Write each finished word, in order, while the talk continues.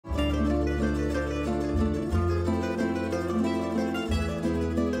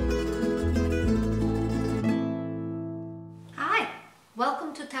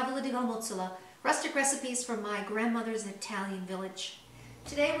Welcome to Tavola di Valmozzola, rustic recipes from my grandmother's Italian village.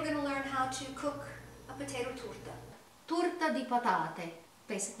 Today we're going to learn how to cook a potato torta. Torta di patate,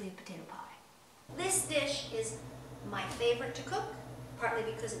 basically a potato pie. This dish is my favorite to cook, partly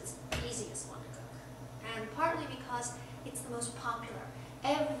because it's the easiest one to cook, and partly because it's the most popular.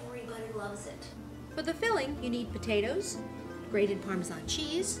 Everybody loves it. For the filling, you need potatoes, grated Parmesan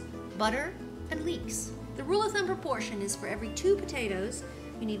cheese, butter, and leeks. The rule of thumb proportion is for every 2 potatoes,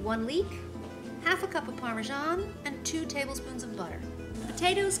 you need 1 leek, half a cup of Parmesan, and 2 tablespoons of butter.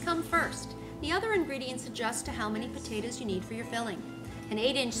 Potatoes come first. The other ingredients adjust to how many potatoes you need for your filling. An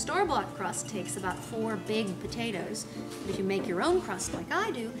 8-inch store-bought crust takes about 4 big potatoes, but if you make your own crust like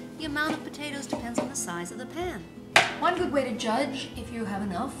I do, the amount of potatoes depends on the size of the pan. One good way to judge if you have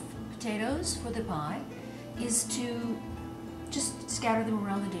enough potatoes for the pie is to just scatter them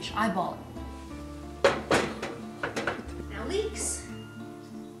around the dish, eyeball it. Now leeks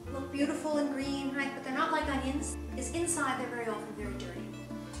look beautiful and green, right? But they're not like onions, because inside they're very often very dirty.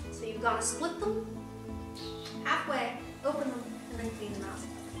 So you've got to split them halfway, open them, and then clean them out.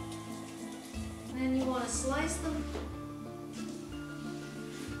 And then you want to slice them.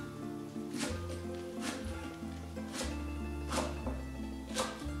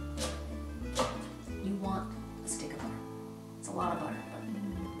 You want a stick of butter. It's a lot of butter.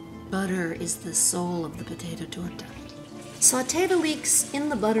 Butter is the soul of the potato torta. Sautee the leeks in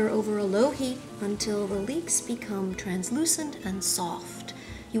the butter over a low heat until the leeks become translucent and soft.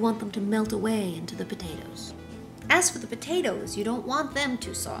 You want them to melt away into the potatoes. As for the potatoes, you don't want them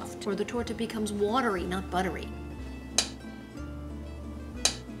too soft, or the torta becomes watery, not buttery.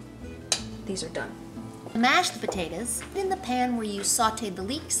 These are done. Mash the potatoes in the pan where you sauteed the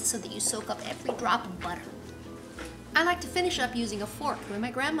leeks so that you soak up every drop of butter. I like to finish up using a fork the way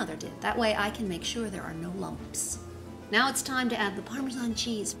my grandmother did. That way I can make sure there are no lumps. Now it's time to add the Parmesan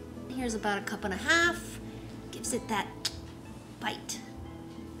cheese. Here's about 1.5 cups. Gives it that bite.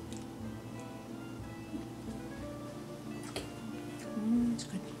 It's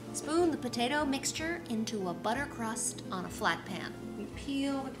good. Spoon the potato mixture into a butter crust on a flat pan. We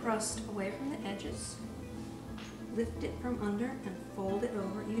peel the crust away from the edges, lift it from under and fold it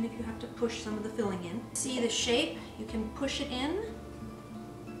over, even if you have to push some of the filling in. See the shape? You can push it in.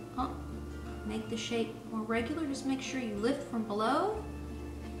 Make the shape more regular. Just make sure you lift from below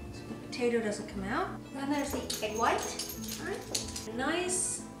so the potato doesn't come out. And there's the egg white. All right. A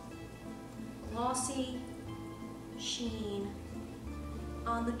nice glossy sheen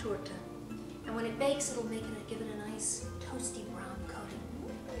on the torta. And when it bakes, it'll give it a nice toasty brown coating.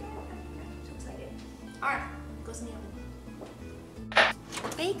 So excited. All right, goes in the oven.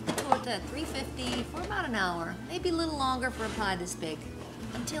 Bake the torta at 350 for about an hour, maybe a little longer for a pie this big,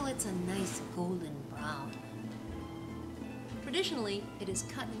 until it's a nice golden brown. Traditionally, it is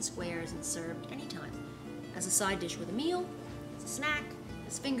cut in squares and served anytime, as a side dish with a meal, as a snack,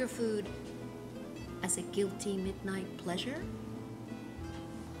 as finger food, as a guilty midnight pleasure.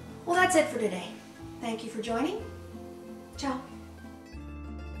 Well, that's it for today. Thank you for joining. Ciao.